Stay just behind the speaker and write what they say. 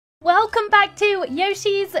Welcome back to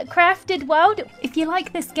Yoshi's Crafted World. If you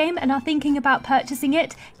like this game and are thinking about purchasing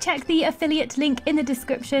it, check the affiliate link in the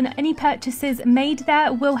description. Any purchases made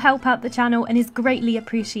there will help out the channel and is greatly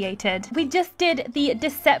appreciated. We just did the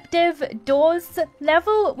Deceptive Doors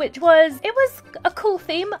level, which was a cool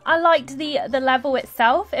theme. I liked the level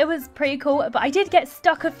itself. It was pretty cool, but I did get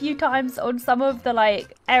stuck a few times on some of the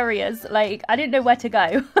areas. I didn't know where to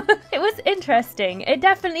go. It was interesting. It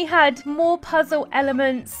definitely had more puzzle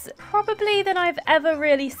elements probably than I've ever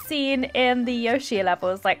really seen in the Yoshi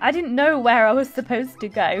levels. I didn't know where I was supposed to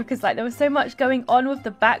go because there was so much going on with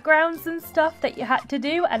the backgrounds and stuff that you had to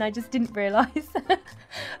do, and I just didn't realize.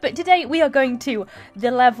 But today we are going to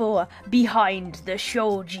the level behind the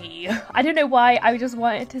shoji. I don't know why, I just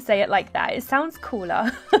wanted to say it like that. It sounds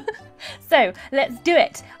cooler. So let's do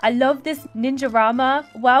it. I love this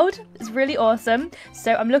Ninjarama world. It's really awesome.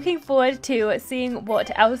 So I'm looking forward to seeing what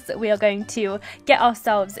else we are going to get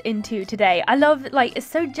ourselves into today. I love, it's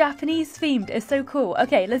so Japanese themed. It's so cool.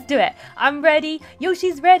 Okay, let's do it. I'm ready.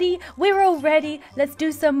 Yoshi's ready. We're all ready. Let's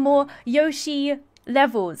do some more Yoshi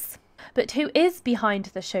levels. But who is behind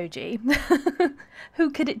the shoji? Who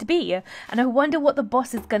could it be? And I wonder what the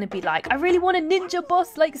boss is going to be like. I really want a ninja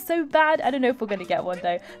boss, so bad. I don't know if we're going to get one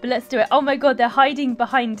though, but let's do it. Oh my god, they're hiding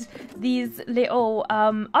behind these little,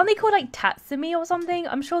 aren't they called Tatsumi or something?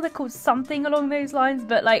 I'm sure they're called something along those lines,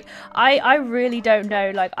 but I really don't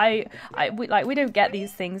know. We don't get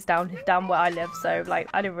these things down where I live, so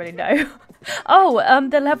I don't really know. Oh,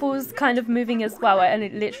 the level's kind of moving as well, and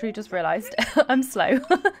it literally just realized I'm slow.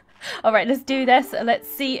 Alright, let's do this. Let's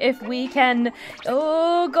see if we can...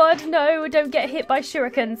 Oh god, no, don't get hit by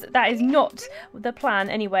shurikens. That is not the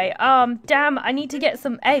plan anyway. Damn, I need to get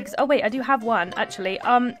some eggs. Oh wait, I do have one, actually.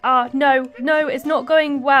 No, it's not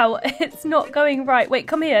going well. It's not going right. Wait,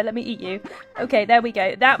 come here, let me eat you. Okay, there we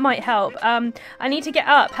go. That might help. I need to get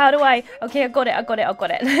up. How do I... Okay, I got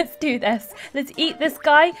it. Let's do this. Let's eat this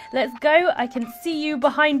guy. Let's go. I can see you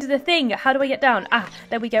behind the thing. How do I get down? Ah,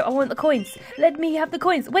 there we go. I want the coins. Let me have the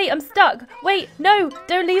coins. Wait, I'm stuck. Wait, no,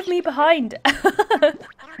 don't leave me behind.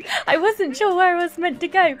 I wasn't sure where I was meant to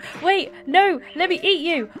go. Wait, no, let me eat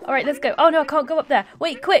you. All right, let's go. Oh no, I can't go up there.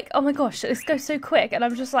 Wait, quick. Oh my gosh, this goes so quick, and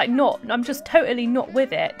I'm just I'm just totally not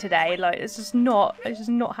with it today. It's just not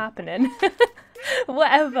happening.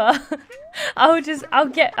 Whatever. I'll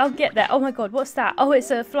get there. Oh my god, what's that? Oh, it's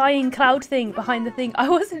a flying cloud thing behind the thing. I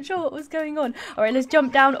wasn't sure what was going on. Alright, let's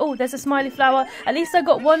jump down. Oh, there's a smiley flower. At least I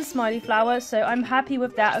got one smiley flower, so I'm happy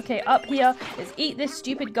with that. Okay, up here, let's eat this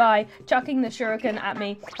stupid guy chucking the shuriken at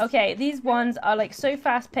me. Okay, these ones are so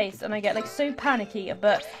fast paced and I get so panicky,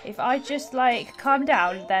 but if I just calm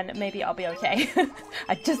down, then maybe I'll be okay.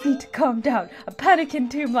 I just need to calm down. I'm panicking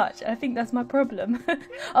too much. I think that's my problem.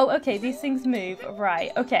 Oh, okay, these things move.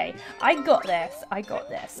 Right, okay, I got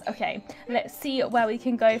this. Okay, let's see where we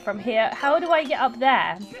can go from here. How do I get up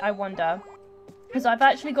there, I wonder? Because I've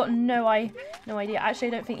actually got no idea. Actually,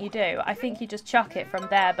 I don't think you do. I think you just chuck it from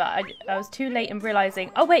there, but I was too late in realizing.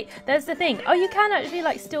 Oh wait, there's the thing. Oh, you can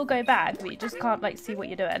actually still go back, but you just can't see what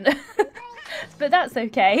you're doing. But that's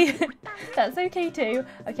okay. That's okay too.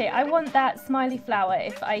 Okay, I want that smiley flower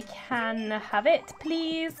if I can have it,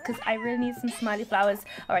 please, because I really need some smiley flowers.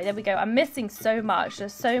 All right, there we go. I'm missing so much.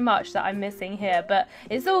 There's so much that I'm missing here, but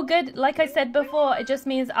it's all good. Like I said before, it just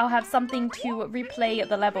means I'll have something to replay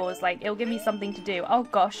the levels. It'll give me something to do. Oh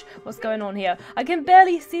gosh, what's going on here? I can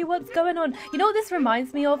barely see what's going on. You know what this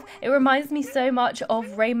reminds me of? It reminds me so much of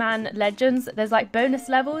Rayman Legends. There's bonus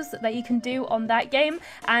levels that you can do on that game,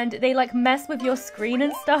 and they mess with your screen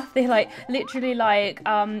and stuff. They literally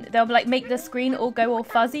they'll make the screen all go all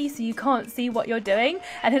fuzzy so you can't see what you're doing,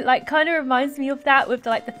 and it kind of reminds me of that with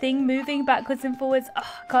the thing moving backwards and forwards.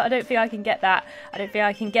 Oh, God, I don't think I can get that. I don't think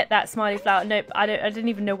I can get that smiley flower. Nope, I didn't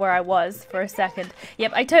even know where I was for a second.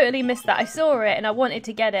 Yep, I totally missed that. I saw it and I wanted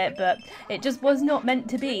to get it, but it just was not meant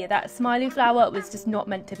to be. That smiley flower was just not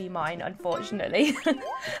meant to be mine, unfortunately.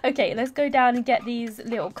 Okay, let's go down and get these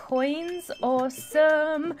little coins.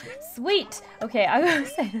 Awesome. Sweet. Okay, I gotta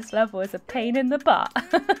say this level is a pain in the butt.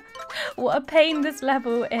 What a pain this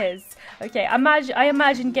level is. Okay, I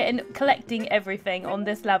imagine collecting everything on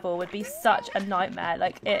this level would be such a nightmare.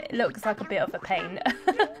 It looks like a bit of a pain.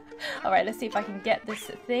 Alright, let's see if I can get this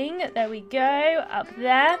thing. There we go, up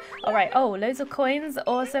there. Alright, oh, loads of coins,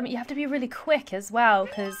 awesome. You have to be really quick as well,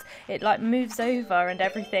 because it moves over and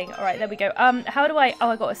everything. Alright, there we go. How do I... Oh,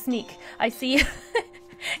 I got a sneak. I see...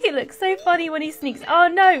 He looks so funny when he sneaks. Oh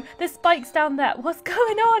no, the spike's down there. What's going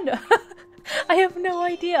on? I have no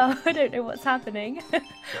idea. I don't know what's happening.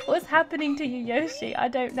 What's happening to you, Yoshi? I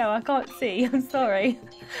don't know. I can't see. I'm sorry.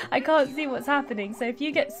 I can't see what's happening. So if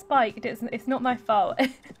you get spiked, it's not my fault.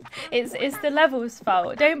 It's the level's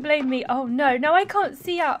fault. Don't blame me. Oh no, no, I can't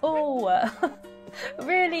see at all.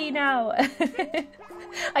 Really now.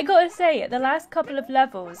 I gotta say, the last couple of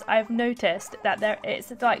levels, I've noticed that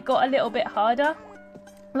it's like got a little bit harder.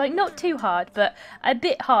 Like, not too hard, but a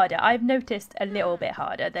bit harder. I've noticed a little bit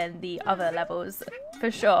harder than the other levels, for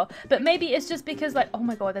sure. But maybe it's just because, like, oh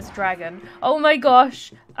my god, there's a dragon. Oh my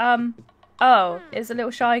gosh. Oh, it's a little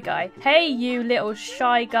shy guy. Hey, you little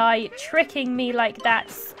shy guy, tricking me like that.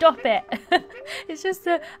 Stop it. It's just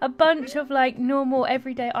a bunch of, like, normal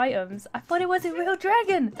everyday items. I thought it was a real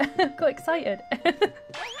dragon. Got excited.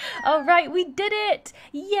 All right, we did it.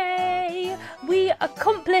 Yay. We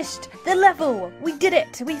accomplished the level. We did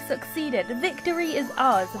it. We succeeded. Victory is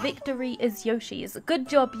ours. Victory is Yoshi's. Good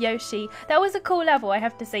job, Yoshi. That was a cool level, I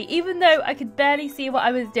have to say. Even though I could barely see what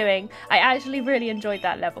I was doing, I actually really enjoyed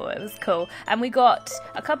that level. It was cool. And we got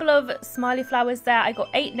a couple of smiley flowers there. I got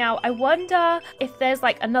 8 now. I wonder if there's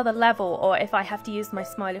like another level or if I have to use my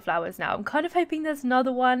smiley flowers now. I'm kind of hoping there's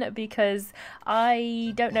another one because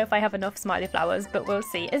I don't know if I have enough smiley flowers, but we'll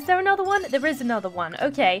see. Is there another one? There is another one.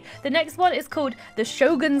 Okay. The next one is called the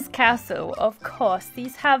Shogun's Castle. Of course,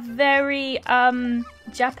 these have very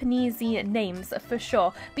Japanesey names for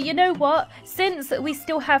sure. But you know what? Since we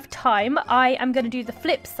still have time, I am going to do the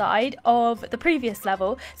flip side of the previous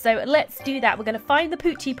level. So let's do that. We're going to find the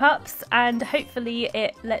Poochie Pups and hopefully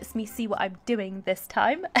it lets me see what I'm doing this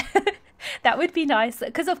time. That would be nice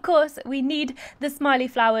because of course we need the smiley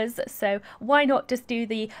flowers, so why not just do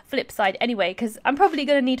the flip side anyway, because I'm probably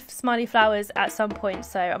going to need smiley flowers at some point,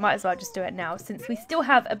 so I might as well just do it now since we still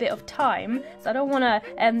have a bit of time. So I don't want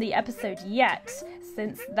to end the episode yet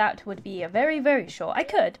since that would be a very short. I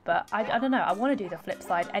could, but I don't know. I want to do the flip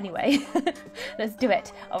side anyway. Let's do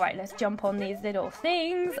it. All right, let's jump on these little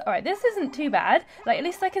things. All right, this isn't too bad. Like, at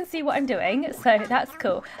least I can see what I'm doing, so that's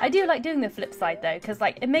cool. I do like doing the flip side though, because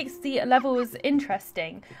like it makes the levels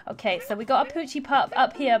interesting. Okay, so we got a Poochie Pup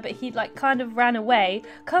up here, but he like kind of ran away.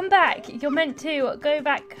 Come back. You're meant to go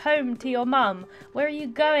back home to your mum. Where are you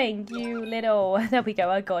going, you little... There we go,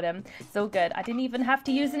 I got him. It's all good. I didn't even have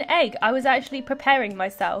to use an egg. I was actually preparing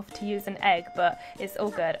myself to use an egg, but it's all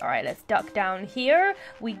good. All right, let's duck down here.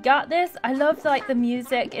 We got this. I love like the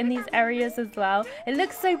music in these areas as well. It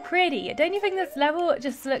looks so pretty. Don't you think this level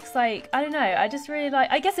just looks like, I don't know, I just really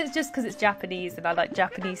like, I guess it's just because it's Japanese and I like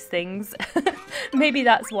Japanese things. Maybe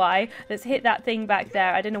that's why. Let's hit that thing back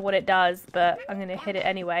there. I don't know what it does, but I'm gonna hit it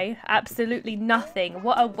anyway. Absolutely nothing.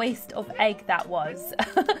 What a waste of egg that was.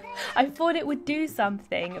 I thought it would do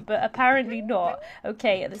something, but apparently not.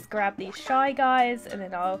 Okay, let's grab these shy guys and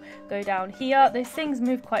then I'll go down here. Those things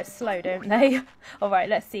move quite slow, don't they? Alright,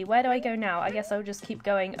 let's see. Where do I go now? I guess I'll just keep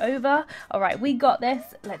going over. Alright, we got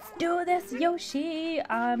this. Let's do this, Yoshi.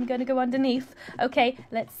 I'm gonna go underneath. Okay,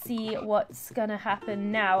 let's see what's gonna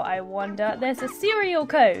happen now. I wonder. There's a serial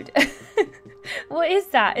code. What is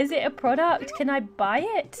that? Is it a product? Can I buy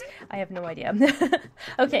it? I have no idea.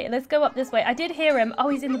 Okay, let's go up this way. I did hear him. Oh,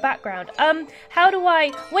 he's in the background. How do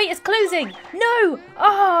I... Wait, it's closing. No!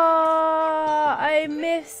 Ah, I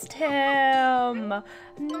missed him.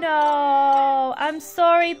 No, I'm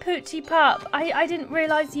sorry, Poochie Pup. I didn't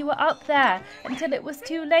realise you were up there until it was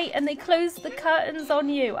too late and they closed the curtains on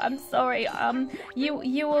you. I'm sorry.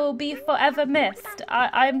 You will be forever missed.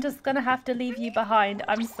 I'm just gonna have to leave you behind.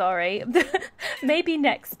 I'm sorry. Maybe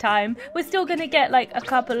next time. We're still gonna get like a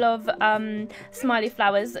couple of smiley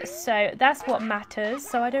flowers, so that's what matters.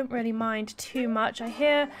 So I don't really mind too much. I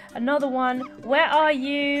hear another one. Where are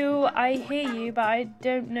you? I hear you, but I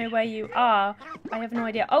don't know where you are. I have no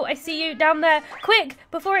idea. Oh, I see you down there. Quick,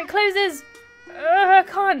 before it closes. I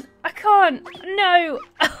can't. No.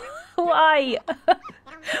 Why?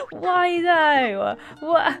 Why though?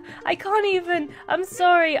 What? I can't even. I'm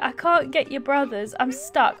sorry. I can't get your brothers. I'm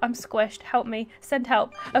stuck. I'm squished. Help me. Send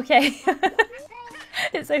help. Okay.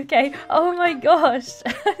 It's okay. Oh my gosh.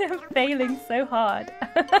 I'm failing so hard.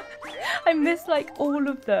 I missed like all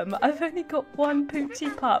of them. I've only got one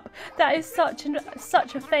Poochie Pup. That is such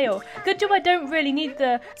a fail. Good job I don't really need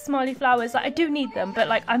the smiley flowers. Like, I do need them, but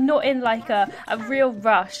like I'm not in like a real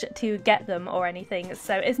rush to get them or anything.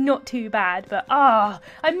 So it's not too bad. But I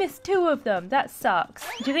missed 2 of them. That sucks.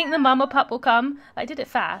 Do you think the mama pup will come? I did it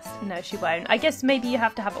fast. No, she won't. I guess maybe you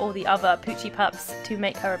have to have all the other Poochie Pups to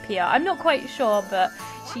make her appear. I'm not quite sure, but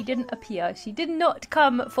she didn't appear. She did not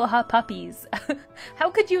come for her puppies. How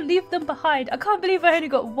could you leave them behind? I can't believe I only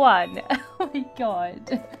got 1. Oh my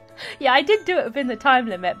god. Yeah, I did do it within the time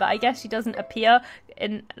limit, but I guess she doesn't appear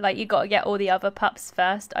in, like, you got to get all the other pups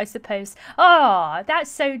first, I suppose. Oh, that's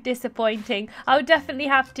so disappointing. I'll definitely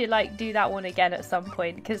have to, like, do that one again at some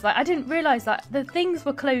point, because, like, I didn't realise that the things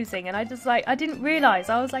were closing, and I didn't realise.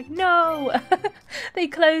 I was like, no, they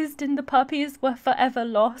closed and the puppies were forever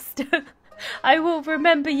lost. I will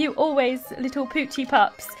remember you always, little poochie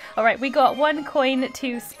pups. Alright, we got 1 coin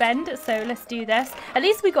to spend, so let's do this. At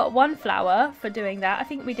least we got 1 flower for doing that. I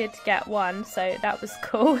think we did get 1, so that was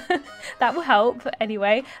cool. That will help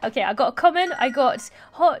anyway. Okay, I got a common, I got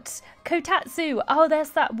hot kotatsu. Oh, there's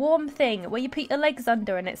that warm thing where you put your legs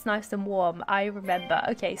under and it's nice and warm. I remember.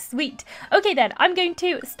 Okay, sweet. Okay then, I'm going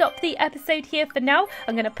to stop the episode here for now.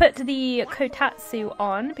 I'm going to put the kotatsu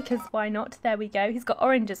on because why not? There we go. He's got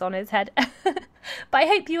oranges on his head. But I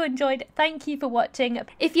hope you enjoyed. Thank you for watching.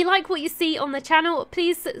 If you like what you see on the channel,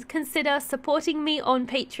 please consider supporting me on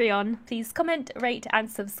Patreon. Please comment, rate and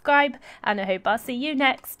subscribe, and I hope I'll see you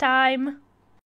next time.